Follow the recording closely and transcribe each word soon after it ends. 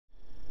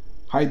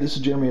Hi, this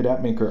is Jeremy at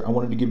AppMakr. I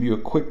wanted to give you a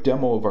quick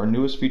demo of our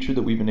newest feature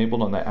that we've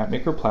enabled on the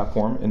AppMakr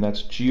platform, and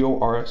that's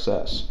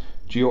GeoRSS.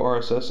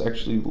 GeoRSS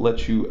actually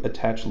lets you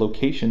attach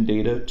location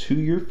data to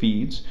your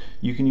feeds.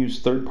 You can use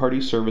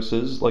third-party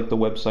services like the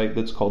website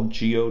that's called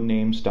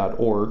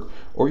geonames.org,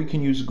 or you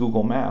can use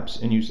Google Maps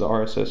and use the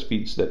RSS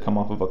feeds that come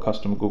off of a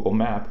custom Google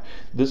map.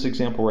 This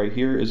example right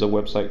here is a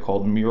website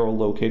called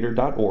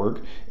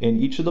murallocator.org, and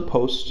each of the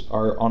posts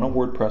are on a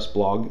WordPress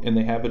blog, and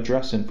they have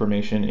address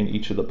information in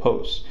each of the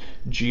posts.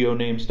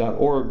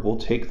 Geonames.org will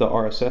take the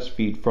RSS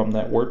feed from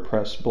that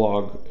WordPress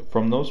blog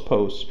from those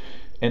posts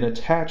and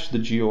attach the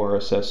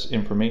GeoRSS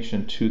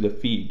information to the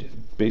feed,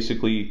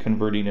 basically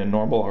converting a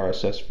normal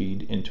RSS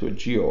feed into a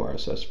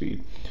GeoRSS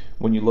feed.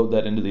 When you load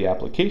that into the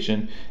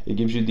application, it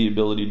gives you the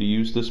ability to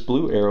use this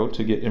blue arrow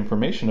to get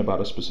information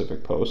about a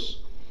specific post,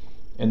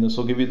 and this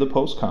will give you the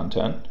post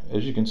content.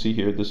 As you can see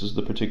here, this is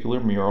the particular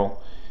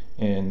mural,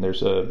 and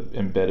there's a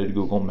embedded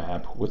Google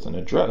map with an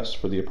address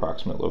for the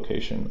approximate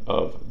location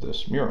of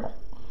this mural.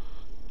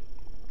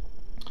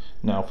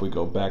 Now if we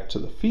go back to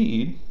the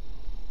feed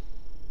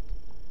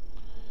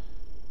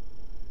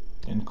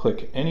and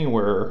click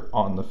anywhere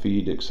on the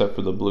feed except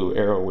for the blue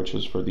arrow, which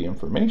is for the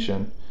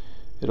information,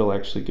 it'll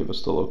actually give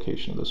us the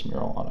location of this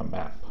mural on a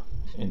map.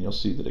 And you'll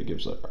see that it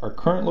gives our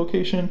current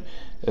location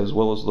as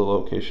well as the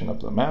location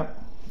of the map,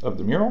 of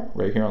the mural,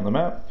 right here on the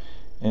map,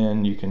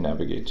 and you can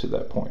navigate to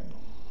that point.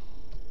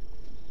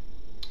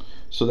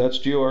 So that's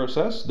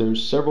GeoRSS.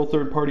 There's several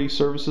third-party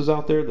services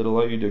out there that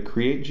allow you to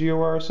create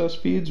GeoRSS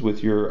feeds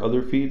with your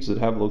other feeds that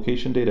have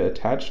location data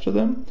attached to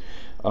them.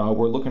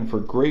 We're looking for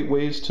great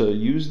ways to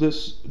use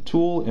this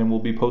tool, and we'll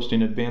be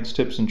posting advanced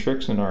tips and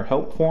tricks in our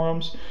help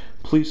forums.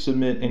 Please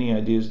submit any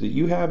ideas that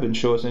you have and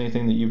show us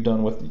anything that you've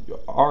done with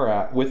our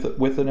app, with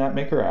an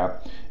AppMakr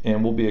app,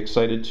 and we'll be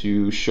excited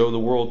to show the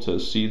world to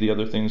see the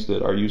other things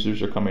that our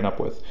users are coming up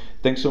with.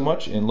 Thanks so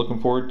much, and looking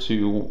forward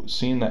to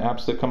seeing the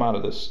apps that come out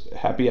of this.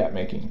 Happy app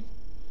making.